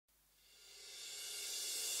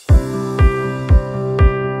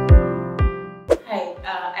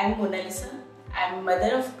I'm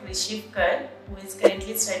mother of Krishiv, who is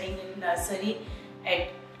currently studying in nursery at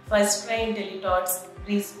Firstcry Intellitots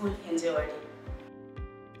Preschool, Hinjewadi.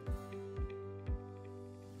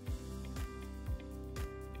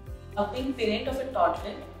 Being parent of a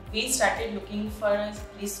toddler, we started looking for a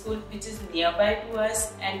preschool which is nearby to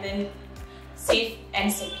us and then safe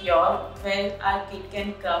and secure, where our kid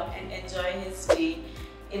can come and enjoy his day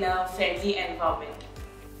in a friendly environment.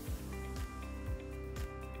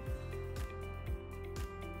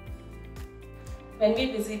 When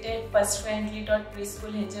we visited Firstcry Intellitots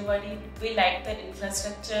Preschool Hinjewadi, we liked the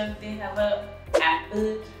infrastructure. They have a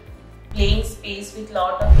ample playing space with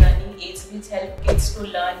lot of learning aids which help kids to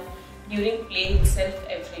learn during play itself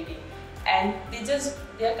every day. And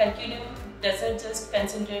their curriculum doesn't just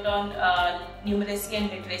concentrate on numeracy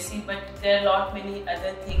and literacy, but there are a lot many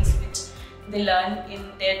other things which they learn in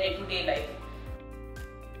their day-to-day life.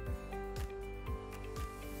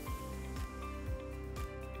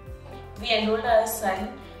 We enrolled our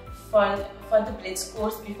son for the bridge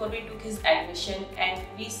course before we took his admission, and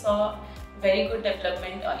we saw very good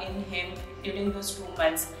development in him during those 2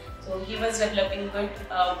 months. So he was developing good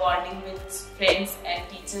bonding with friends and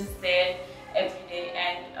teachers there every day,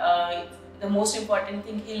 and the most important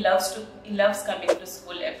thing, he loves coming to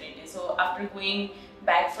school every day. So after going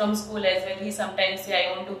back from school as well, he sometimes say,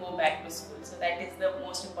 I want to go back to school. So that is the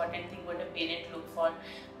most important thing what a parent look for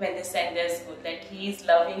when they send their school, that he is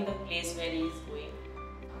loving the place where he is going.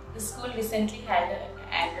 The school recently had an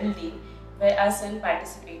annual day where our son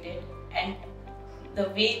participated, and the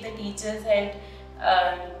way the teachers had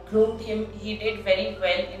groomed him, he did very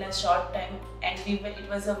well in a short time, and it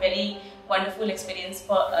was a very wonderful experience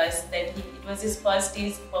for us that it was his first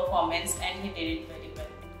day's performance and he did it well.